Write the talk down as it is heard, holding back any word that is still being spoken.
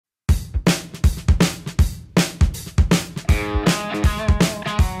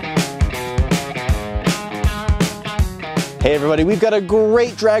Hey everybody, we've got a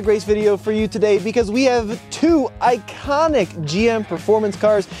great drag race video for you today because we have two iconic GM performance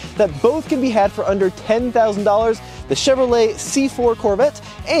cars that both can be had for under $10,000, the Chevrolet C4 Corvette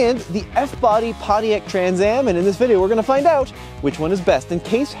and the F-Body Pontiac Trans Am, and in this video we're going to find out which one is best. In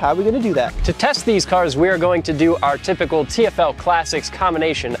case, how are we going to do that? To test these cars, we are going to do our typical TFL Classics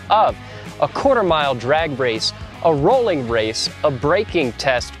combination of a quarter-mile drag race, a rolling race, a braking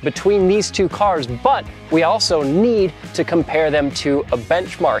test between these two cars, but we also need to compare them to a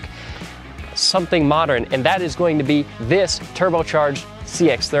benchmark, something modern, and that is going to be this turbocharged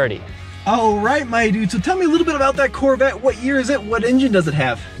CX-30. All right, my dude, so tell me a little bit about that Corvette. What year is it? What engine does it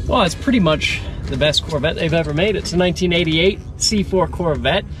have? Well, it's pretty much the best Corvette they've ever made. It's a 1988 C4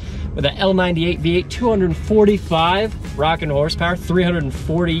 Corvette with an L98 V8, 245 rocking horsepower,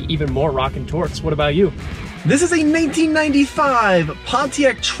 340 even more rocking torques. What about you? This is a 1995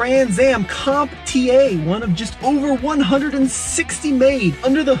 Pontiac Trans Am Comp TA, one of just over 160 made.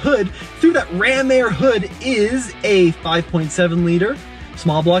 Under the hood, through that Ram Air hood, is a 5.7 liter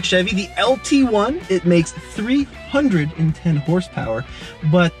small block Chevy, the LT1. It makes 310 horsepower,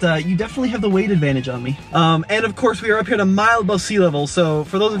 but you definitely have the weight advantage on me. And of course, we are up here at a mile above sea level, so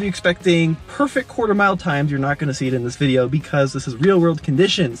for those of you expecting perfect quarter mile times, you're not going to see it in this video because this is real world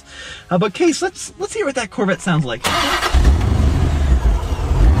conditions. But Case, let's hear what that Corvette sounds like.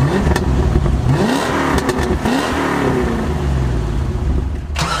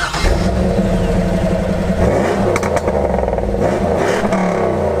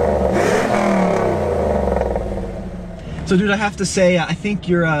 So dude, I have to say, I think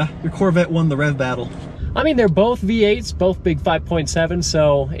your Corvette won the rev battle. I mean, they're both V8s, both big 5.7,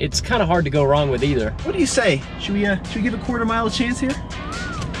 so it's kind of hard to go wrong with either. What do you say? Should we give a quarter mile a chance here?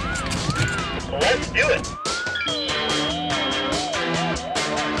 Let's do it.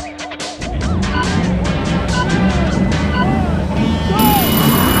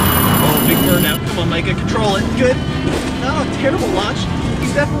 Oh, big burnout. Come on, Micah, control it. Good. Not a terrible launch.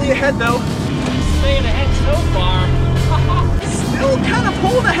 He's definitely ahead though. Staying ahead so far. Still kind of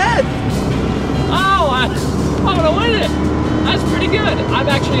pulling ahead. Oh, I'm gonna win it. That's pretty good. I'm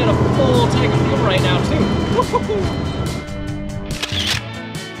actually at a full tank of fuel right now too.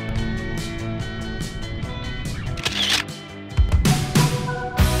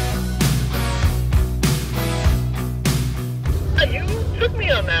 You took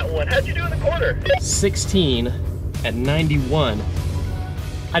me on that one. How'd you do in the quarter? 16 at 91.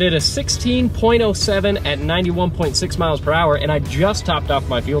 I did a 16.07 at 91.6 miles per hour, and I just topped off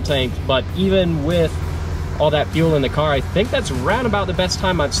my fuel tank, but even with all that fuel in the car, I think that's around about the best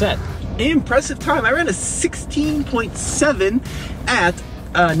time I've set. Impressive time. I ran a 16.7 at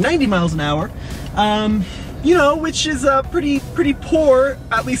 90 miles an hour. You know, which is pretty poor.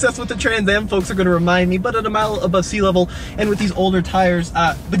 At least that's what the Trans Am folks are going to remind me. But at a mile above sea level and with these older tires,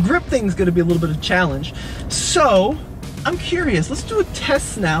 the grip thing's going to be a little bit of a challenge. So I'm curious. Let's do a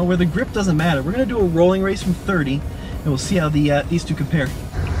test now where the grip doesn't matter. We're going to do a rolling race from 30, and we'll see how these two compare.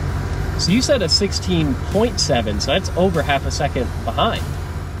 So you said a 16.7, so that's over half a second behind.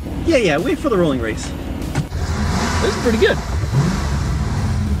 Yeah. Wait for the rolling race. This is pretty good.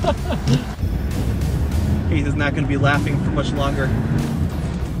 Heath is not going to be laughing for much longer.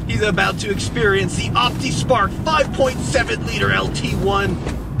 He's about to experience the OptiSpark 5.7 liter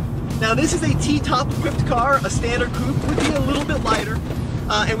LT1. Now this is a T-top equipped car. A standard coupe would be a little bit lighter.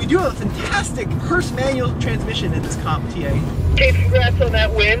 And we do have a fantastic Hearst manual transmission in this Comp TA. Okay, congrats on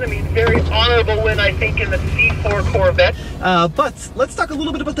that win. I mean, very honorable win, I think, in the C4 Corvette. But let's talk a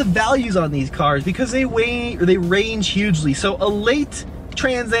little bit about the values on these cars because they range hugely. So a late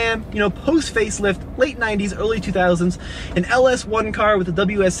Trans Am, you know, post facelift, late 90s, early 2000s, an LS1 car with a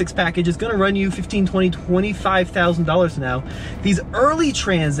WS6 package is going to run you $15,000, $20,000, $25,000 now. These early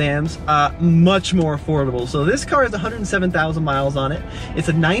Trans Ams, much more affordable. So this car has 107,000 miles on it. It's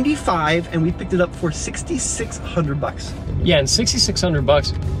a 95, and we picked it up for $6,600. Yeah, and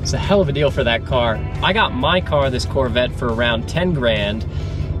 $6,600 is a hell of a deal for that car. I got my car, this Corvette, for around 10 grand.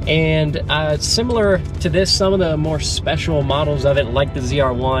 And similar to this, some of the more special models of it, like the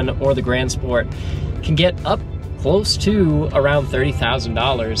ZR1 or the Grand Sport, can get up close to around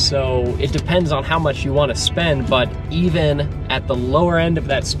 $30,000. So it depends on how much you want to spend, but even at the lower end of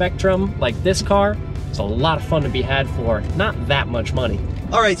that spectrum, like this car, it's a lot of fun to be had for not that much money.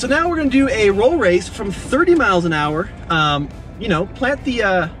 All right, so now we're gonna do a roll race from 30 miles an hour. You know, plant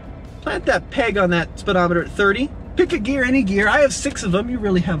that peg on that speedometer at 30. Pick a gear, any gear. I have 6 of them. You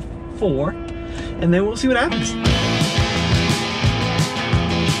really have 4. And then we'll see what happens.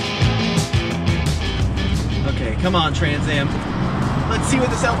 Okay, come on, Trans Am. Let's see what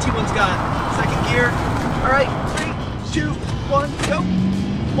this LT1's got. Second gear. All right, 3, 2, go.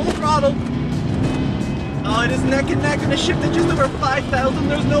 Full throttle. Oh, it is neck and neck and a shift at just over 5,000.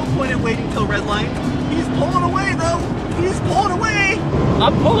 There's no point in waiting till red line. He's pulling away though. He's pulling away.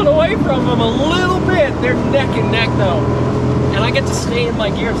 I'm pulling away from him a little bit. They're neck and neck though. And I get to stay in my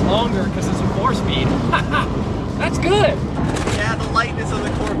gears longer because it's a 4-speed. That's good. Yeah, the lightness of the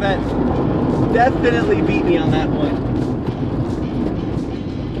Corvette definitely beat me on that one.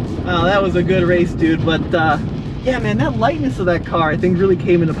 Oh, that was a good race, dude. But yeah, man, that lightness of that car I think really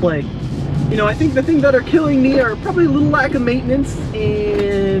came into play. You know, I think the things that are killing me are probably a little lack of maintenance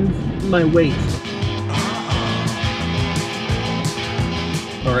and my weight.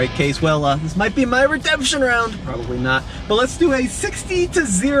 All right, Case, well, this might be my redemption round. Probably not. But let's do a 60 to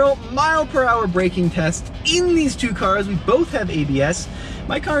 0 mile-per-hour braking test in these two cars. We both have ABS.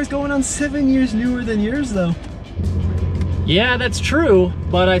 My car is going on 7 years newer than yours, though. Yeah, that's true,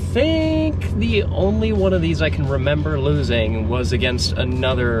 but I think the only one of these I can remember losing was against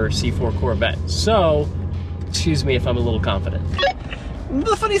another C4 Corvette. So, excuse me if I'm a little confident.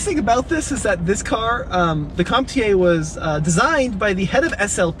 The funniest thing about this is that this car, the Comp TA, was designed by the head of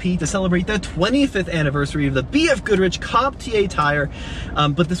SLP to celebrate the 25th anniversary of the BF Goodrich Comp TA tire,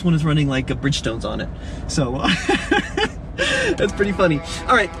 but this one is running like Bridgestones on it. So, that's pretty funny.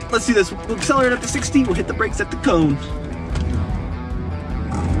 All right, let's do this. We'll accelerate up to 60, we'll hit the brakes at the cone.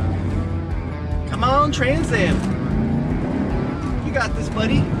 Come on, Trans Am. You got this,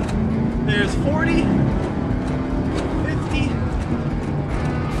 buddy. There's 40, 50,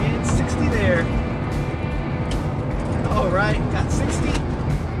 and 60 there. All right, got 60.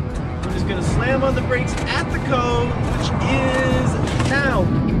 We're just gonna slam on the brakes at the cone, which is now.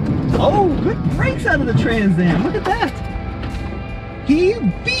 Oh, good brakes out of the Trans Am. Look at that. He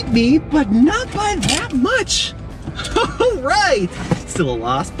beat me, but not by that much. All right. Still a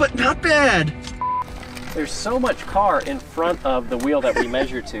loss, but not bad. There's so much car in front of the wheel that we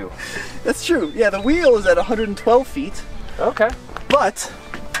measure to. That's true. Yeah, the wheel is at 112 feet. Okay. But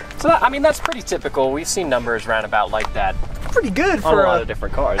so that, I mean, that's pretty typical. We've seen numbers around about like that. Pretty good on for a lot of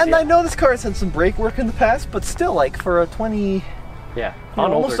different cars. And yeah. I know this car has had some brake work in the past, but still, like for a 20, yeah,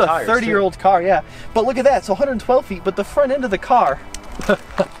 on almost a 30-year-old car, yeah. But look at that, so 112 feet, but the front end of the car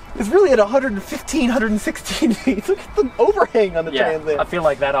is really at 115, 116 feet. Look at the overhang on the Trans Am. I feel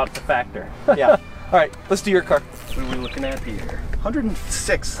like that ought to factor. Yeah. All right, let's do your car. What are we looking at here?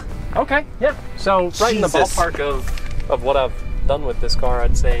 106. Okay, yeah. So right in the ballpark of what I've done with this car,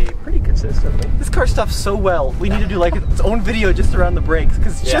 I'd say pretty consistently. This car stuffs so well. We need to do like its own video just around the brakes,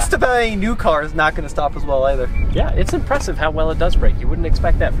 because just about any new car is not going to stop as well either. Yeah, it's impressive how well it does brake. You wouldn't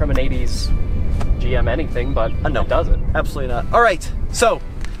expect that from an 80s GM anything, but no, it does it. Absolutely not. All right, so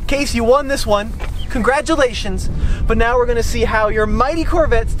Case, you won this one. Congratulations. But now we're going to see how your mighty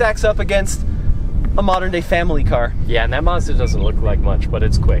Corvette stacks up against a modern day family car. Yeah, and that Mazda doesn't look like much, but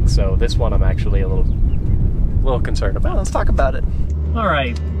it's quick. So this one I'm actually a little concerned about. Well, let's talk about it. All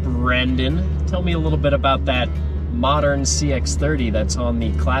right, Brendan, tell me a little bit about that modern CX-30 that's on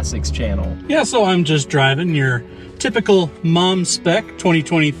the Classics channel. Yeah, so I'm just driving your typical mom spec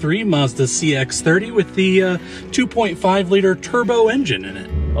 2023 Mazda CX-30 with the 2.5 liter turbo engine in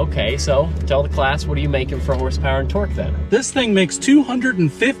it. Okay, so tell the class, what are you making for horsepower and torque then? This thing makes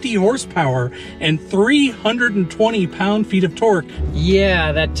 250 horsepower and 320 pound-feet of torque.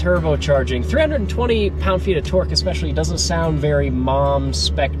 Yeah, that turbocharging. 320 pound-feet of torque especially doesn't sound very mom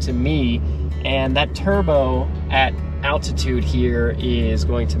spec to me. And that turbo at altitude here is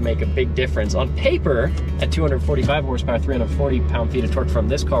going to make a big difference. On paper, at 245 horsepower, 340 pound-feet of torque from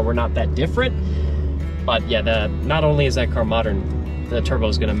this car, we're not that different. But yeah, not only is that car modern, the turbo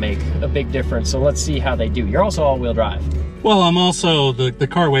is going to make a big difference. So let's see how they do. You're also all-wheel drive. Well, I'm also, the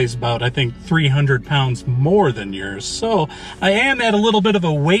car weighs about, I think, 300 pounds more than yours. So I am at a little bit of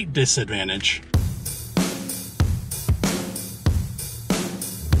a weight disadvantage.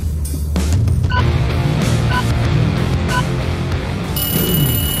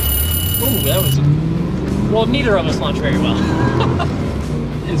 Ooh, that was well, neither of us launched very well,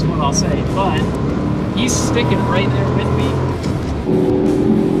 is what I'll say. But he's sticking right there with me.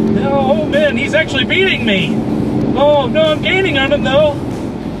 Oh man, he's actually beating me. Oh no, I'm gaining on him though.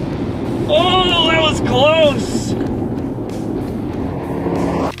 Oh, that was close.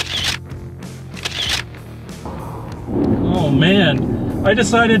 Oh man, I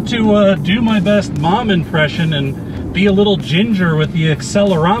decided to do my best mom impression and be a little ginger with the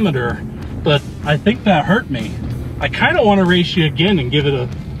accelerometer, but I think that hurt me. I kind of want to race you again and give it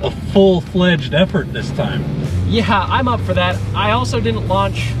a full-fledged effort this time. Yeah, I'm up for that. I also didn't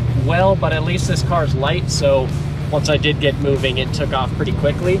launch well, but at least this car's light, so once I did get moving, it took off pretty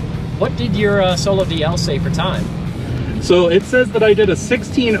quickly. What did your Solo DL say for time? So it says that I did a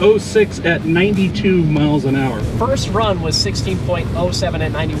 1606 at 92 miles an hour. First run was 16.07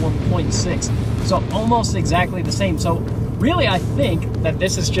 at 91.6, so almost exactly the same. So really, I think that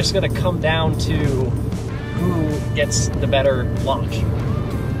this is just going to come down to who gets the better launch.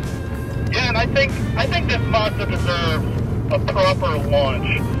 Yeah, and I think this Mazda deserves a proper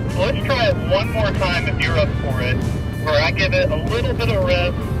launch. So let's try it one more time if you're up for it, where I give it a little bit of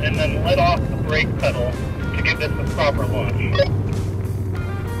rev and then let off the brake pedal to give this a proper launch.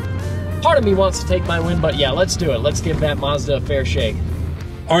 Part of me wants to take my win, but yeah, let's do it. Let's give that Mazda a fair shake.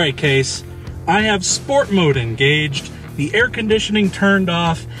 All right, Case. I have sport mode engaged, the air conditioning turned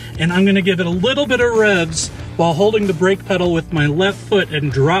off, and I'm gonna give it a little bit of revs while holding the brake pedal with my left foot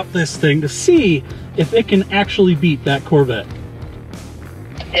and drop this thing to see if it can actually beat that Corvette.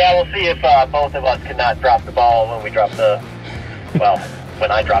 Yeah, we'll see if both of us cannot drop the ball when we drop the, well,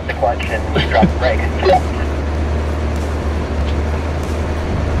 when I drop the clutch and you drop the brake.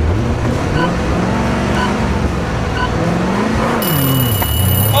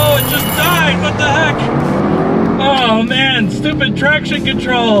 Oh, it just died, what the heck? Oh man, stupid traction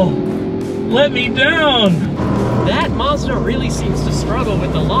control. Let me down. That Mazda really seems to struggle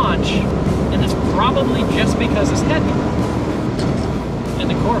with the launch, and it's probably just because it's heavy. And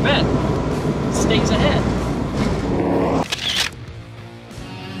the Corvette stays ahead.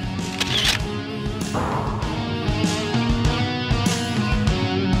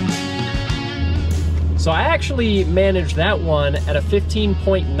 So I actually managed that one at a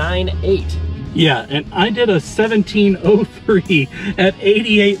 15.98. Yeah, and I did a 1703 at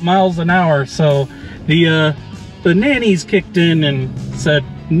 88 miles an hour, so the nannies kicked in and said,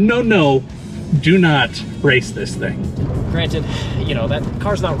 no, do not race this thing. Granted, you know, that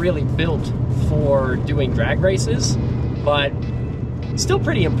car's not really built for doing drag races, but still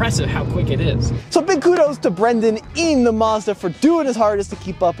pretty impressive how quick it is. So big kudos to Brendan in the Mazda for doing his hardest to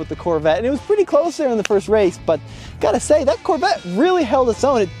keep up with the Corvette. And it was pretty close there in the first race, but gotta say, that Corvette really held its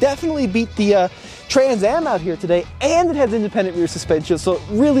own. It definitely beat the Trans Am out here today, and it has independent rear suspension, so it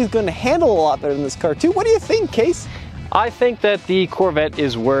really is going to handle a lot better than this car too. What do you think, Case? I think that the Corvette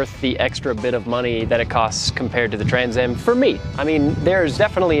is worth the extra bit of money that it costs compared to the Trans Am for me. I mean, there's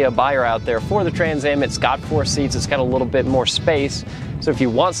definitely a buyer out there for the Trans Am. It's got 4 seats, it's got a little bit more space. So if you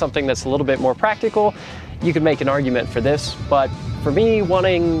want something that's a little bit more practical, you could make an argument for this. But for me,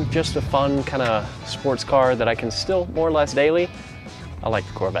 wanting just a fun kind of sports car that I can still more or less daily, I like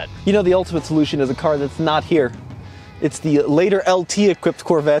the Corvette. You know, the ultimate solution is a car that's not here. It's the later LT-equipped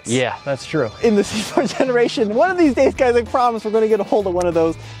Corvettes. Yeah, that's true. In the C4 generation. One of these days, guys, I promise we're going to get a hold of one of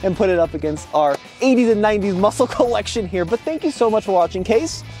those and put it up against our 80s and 90s muscle collection here. But thank you so much for watching,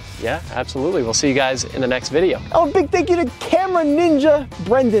 Case. Yeah, absolutely. We'll see you guys in the next video. Oh, a big thank you to Camera Ninja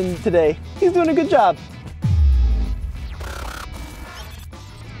Brendan today. He's doing a good job.